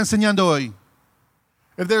Señor nos está enseñando hoy.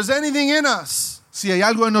 If there's anything in us Si hay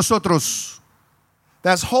algo en nosotros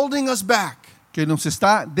that's holding us back que nos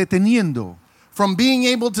está deteniendo from being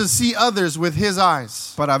able to see others with his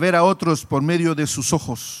eyes, para ver a otros por medio de sus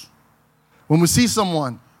ojos, when we see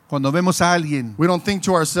someone, cuando vemos a alguien we don't think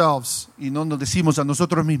to ourselves, y no nos decimos a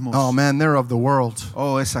nosotros mismos, oh man, they're of the world.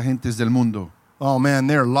 oh, esa gente es del mundo, Oh man,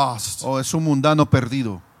 they're lost. oh, es un mundano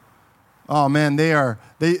perdido, Oh man, they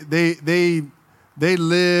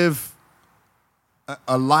live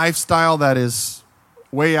a lifestyle that is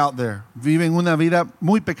way out there. viven una vida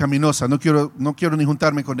muy pecaminosa, no quiero ni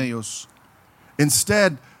juntarme con ellos.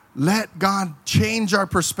 Instead, let God change our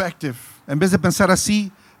perspective. En vez de pensar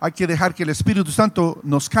así, hay que dejar que el Espíritu Santo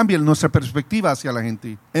nos cambie nuestra perspectiva hacia la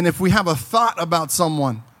gente. And if we have a thought about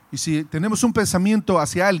someone, Y si tenemos un pensamiento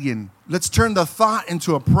hacia alguien, let's turn the thought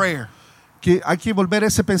into a prayer. que hay que volver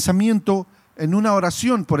ese pensamiento en una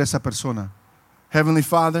oración por esa persona. Heavenly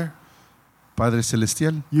Father, Padre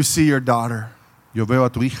Celestial, you see your daughter. yo veo a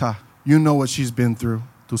tu hija, You know what she's been through.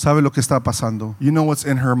 tú sabes lo que está pasando, You know what's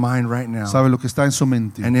in her mind right now sabes lo que está en su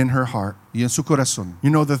mente and in her heart. y en su corazón, You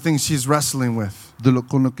know the things she's wrestling with,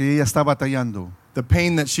 con lo que ella está batallando, the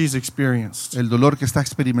pain that she's experienced. el dolor que está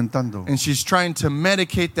experimentando, And she's trying to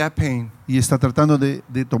medicate that pain y está tratando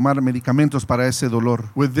de tomar medicamentos para ese dolor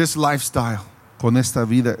with this lifestyle. con esta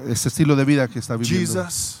vida, este estilo de vida que está viviendo.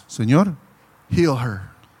 Jesus, Señor, heal her,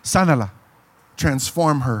 sánala,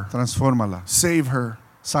 transform her, transfórmala, save her,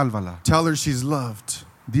 sálvala, tell her she's loved,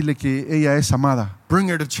 dile que ella es amada, bring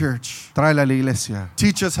her to church, tráela a la iglesia,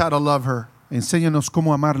 teach us how to love her enséñanos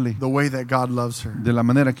cómo amarle the way that God loves her. de la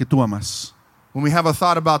manera que tú amas. When we have a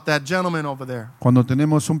thought about that gentleman over there, Cuando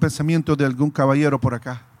tenemos un pensamiento de algún caballero por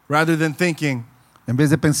acá, rather than thinking, en vez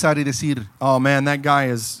de pensar y decir, oh man, that guy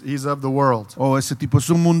he's of the world. oh, ese tipo es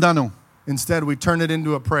un mundano, Instead, we turn it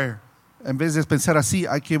into a prayer. en vez de pensar así,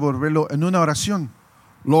 hay que volverlo en una oración.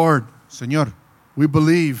 Lord, Señor, we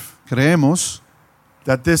believe creemos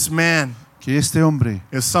that this man que este hombre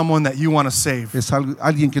is someone that you want to save. es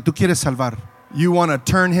alguien que tú quieres salvar. You want to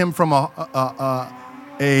turn him from a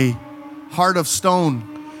heart of stone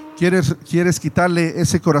Quieres quitarle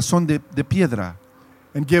ese corazón de piedra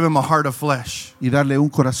and give him a heart of flesh. y darle un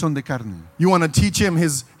corazón de carne. You want to teach him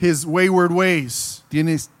his wayward ways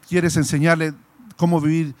Quieres enseñarle cómo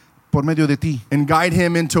vivir por medio de ti and guide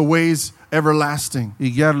him into ways everlasting.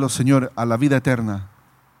 y guiarlo, Señor, a la vida eterna.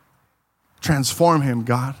 Transform him,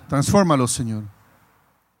 God. Transfórmalo, Señor.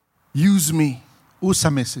 Use me.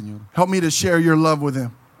 Úsame, Señor. Help me to share your love with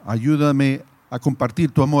him. Ayúdame a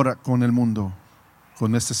compartir tu amor con el mundo,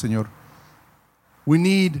 con este Señor. We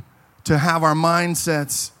need to have our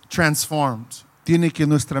mindsets transformed. Tiene que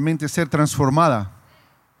nuestra mente ser transformada.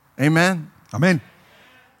 Amen. Amén.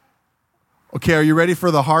 Okay, are you ready for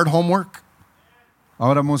the hard homework?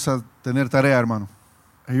 Ahora vamos a tener tarea, hermano.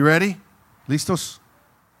 Are you ready? ¿Listos?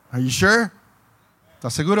 Are you sure?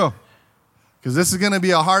 ¿Estás seguro? Because this is going to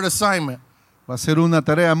be a hard assignment. Va a ser una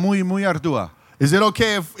tarea muy, muy ardua. Is it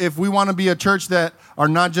okay if we want to be a church that are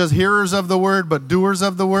not just hearers of the word, but doers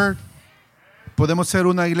of the word? ¿Podemos ser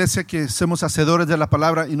una iglesia que seamos hacedores de la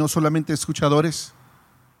palabra y no solamente escuchadores?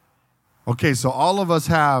 Okay, so all of us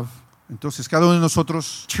have Entonces, cada uno de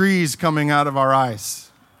nosotros trees coming out of our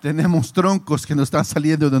eyes. Tenemos troncos que nos están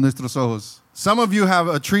saliendo de nuestros ojos. Some of you have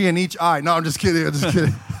a tree in each eye. No, I'm just kidding. I'm just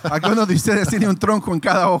kidding. Algunos de ustedes tienen un tronco en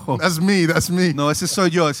cada ojo. That's me. That's me. No, ese soy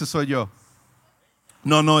yo, ese soy yo.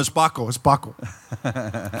 No, it's Paco. It's Paco.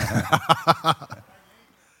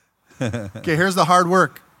 Okay, here's the hard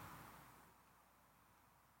work.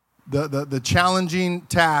 The challenging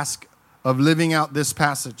task of living out this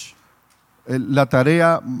passage. La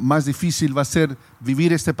tarea más difícil va a ser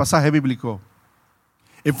vivir este pasaje bíblico.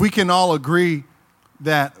 If we can all agree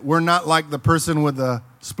that we're not like the person with a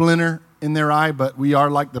splinter in their eye, but we are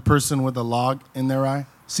like the person with a log in their eye.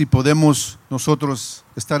 Si podemos nosotros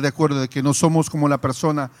estar de acuerdo de que no somos como la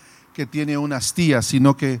persona que tiene una astilla,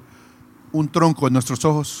 sino que un tronco en nuestros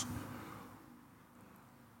ojos.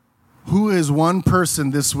 Who is one person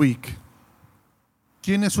this week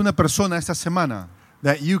 ¿Quién es una persona esta semana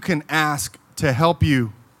that you can ask to help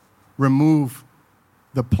you remove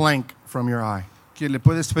the plank from your eye? que le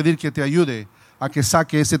puedes pedir que te ayude a que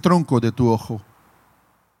saque ese tronco de tu ojo?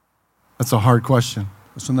 That's a hard question.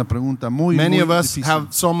 Es una pregunta muy, Many muy of us difícil. have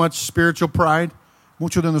so much spiritual pride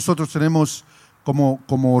Muchos de nosotros tenemos como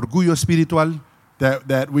orgullo espiritual.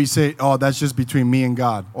 that we say, oh, that's just between me and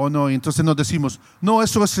God. O no, y entonces nos decimos, no,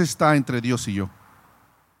 eso está entre Dios y yo.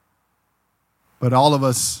 But all of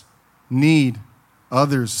us need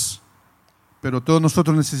others Pero todos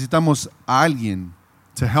nosotros necesitamos a alguien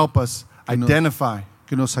to help us Que no- identify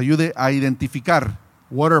que nos ayude a identificar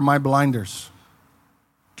what are my blinders?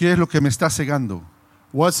 qué es lo que me está cegando,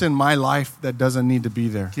 What's in my life that doesn't need to be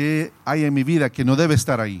there? qué hay en mi vida que no debe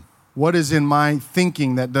estar ahí, What is in my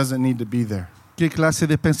thinking that doesn't need to be there? qué clase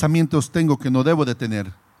de pensamientos tengo que no debo de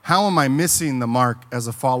tener, How am I missing the mark as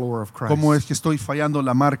a follower of Christ? cómo es que estoy fallando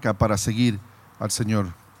la marca para seguir al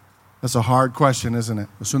Señor. That's a hard question, isn't it?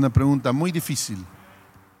 Es una pregunta muy difícil.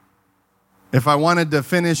 If I wanted to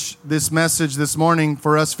finish this message this morning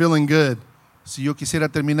for us feeling good, Si yo quisiera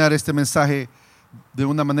terminar este mensaje de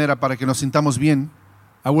una manera para que nos sintamos bien,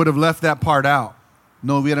 I would have left that part out.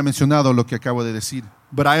 no hubiera mencionado lo que acabo de decir.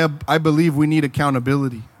 But I believe we need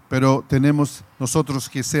accountability, Pero tenemos nosotros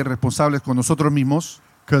que ser responsables con nosotros mismos,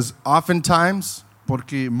 because oftentimes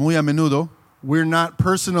porque muy a menudo we're not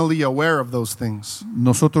personally aware of those things.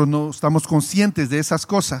 nosotros no estamos conscientes de esas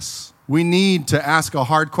cosas. We need to ask a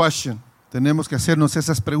hard question. Tenemos que hacernos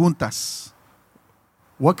esas preguntas.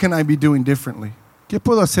 What can I be doing differently? ¿Qué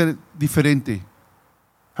puedo hacer diferente?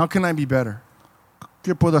 How can I be better?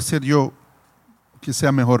 ¿Qué puedo hacer yo que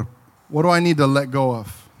sea mejor? What do I need to let go of?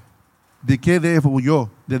 ¿De qué debo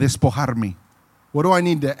yo de despojarme? What do I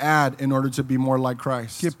need to add in order to be more like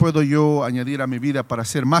Christ? ¿Qué puedo yo añadir a mi vida para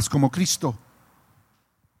ser más como Cristo?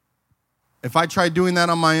 If I try doing that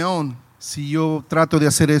on my own, Si yo trato de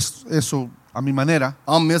hacer eso a mi manera,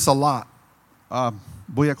 I'll miss a lot.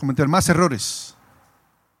 voy a cometer más errores.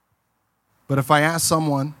 But if I ask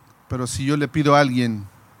someone, Pero si yo le pido a alguien,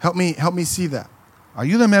 help me see that.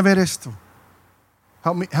 ayúdame a ver esto,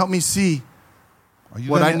 Help me see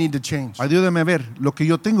what I need to change. ayúdame a ver lo que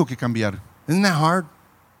yo tengo que cambiar. Isn't that hard?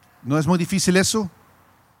 ¿No es muy difícil eso?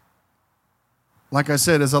 Like I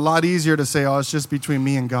said, it's a lot easier to say, oh, it's just between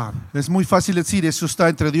me and God. Es muy fácil decir, eso está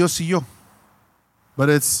entre Dios y yo.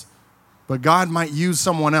 But God might use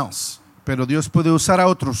someone else Pero Dios puede usar a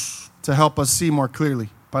otros to help us see more clearly.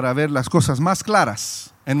 para ver las cosas más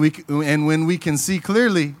claras. And when we can see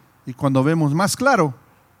clearly, Y cuando vemos más claro,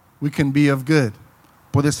 we can be of good.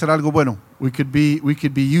 puede ser algo bueno. We could be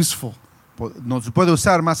useful. Nos puede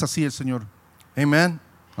usar más así el Señor. Amen.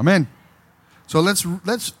 Amén. So let's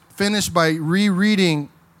finish by rereading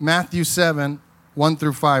Matthew 7, 1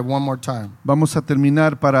 through 5 one more time. Vamos a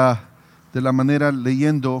terminar de la manera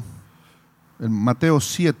leyendo en Mateo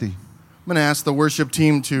 7. I'm going to ask the worship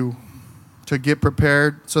team to get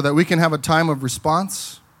prepared so that we can have a time of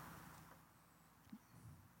response.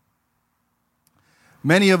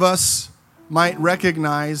 Many of us might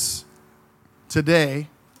recognize today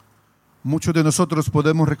Muchos de nosotros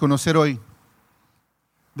podemos reconocer hoy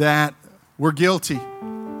that we're guilty.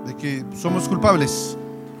 de que somos culpables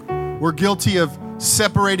We're guilty of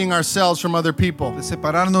separating ourselves from other people, de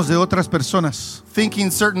separarnos de otras personas, thinking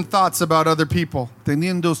certain thoughts about other people,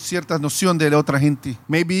 teniendo cierta noción de la otra gente,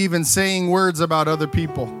 maybe even saying words about other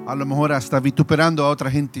people. a lo mejor hasta vituperando a otra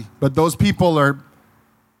gente. But those people are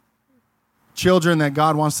children that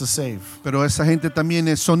God wants to save. Pero esa gente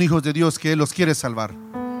también son hijos de Dios que Él los quiere salvar.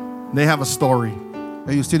 They have a story.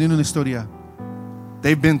 Ellos tienen una historia,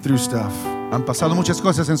 They've been through stuff. han pasado muchas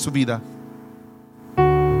cosas en su vida.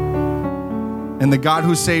 And the God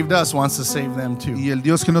who saved us wants to save them too. Y el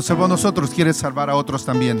Dios que nos salvó a nosotros quiere salvar a otros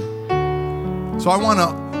también. So I want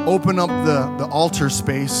to open up the altar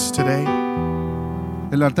space today.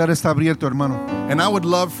 El altar está abierto, hermano. And I would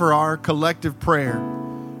love for our collective prayer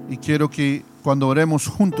Y quiero que cuando oremos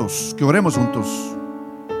juntos,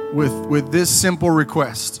 with this simple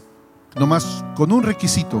request. nomás con un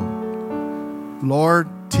requisito. Lord,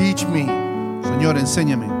 teach me Señor,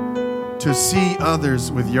 enséñame to see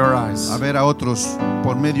others with your eyes. a ver a otros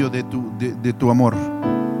por medio de tu amor.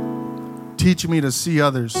 Teach me to see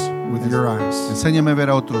others with your eyes. Enséñame a ver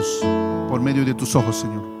a otros por medio de tus ojos,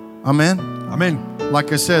 Señor. Amen. Amén.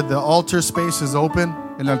 Like I said, the altar space is open.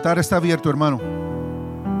 El altar está abierto, hermano.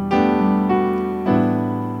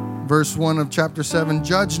 Verse 1 of chapter 7,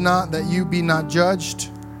 judge not that you be not judged.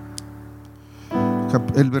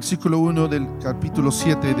 El versículo 1 del capítulo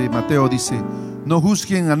 7 de Mateo dice: no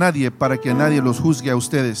juzguen a nadie para que nadie los juzgue a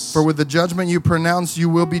ustedes. For with the judgment you pronounce, you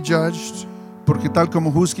will be judged. Porque tal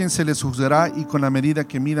como juzguen, se les juzgará, y con la medida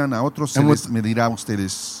que midan a otros, se les medirá a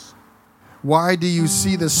ustedes. Why do you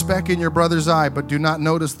see the speck in your brother's eye, but do not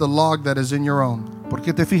notice the log that is in your own? ¿Por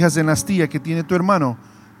qué te fijas en la astilla que tiene tu hermano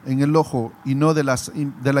en el ojo y no de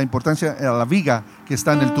la importancia de la viga que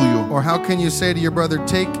está en el tuyo? Or how can you say to your brother,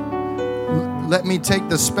 let me take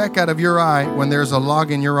the speck out of your eye when there's a log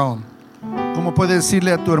in your own? ¿Cómo puedes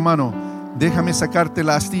decirle a tu hermano, déjame sacarte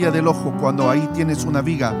la astilla del ojo cuando ahí tienes una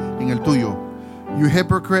viga en el tuyo? You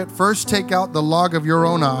hypocrite, first take out the log of your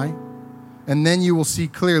own eye, and then you will see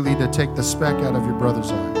clearly to take the speck out of your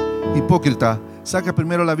brother's eye. Hipócrita, saca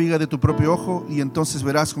primero la viga de tu propio ojo y entonces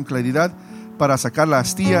verás con claridad para sacar la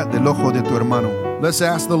astilla del ojo de tu hermano. Let's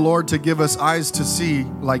ask the Lord to give us eyes to see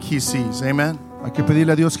like He sees. Amen. Hay que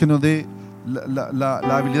pedirle a Dios que nos dé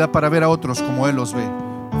la habilidad para ver a otros como Él los ve.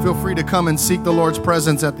 Feel free to come and seek the Lord's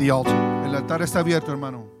presence at the altar. El altar está abierto,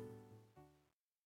 hermano.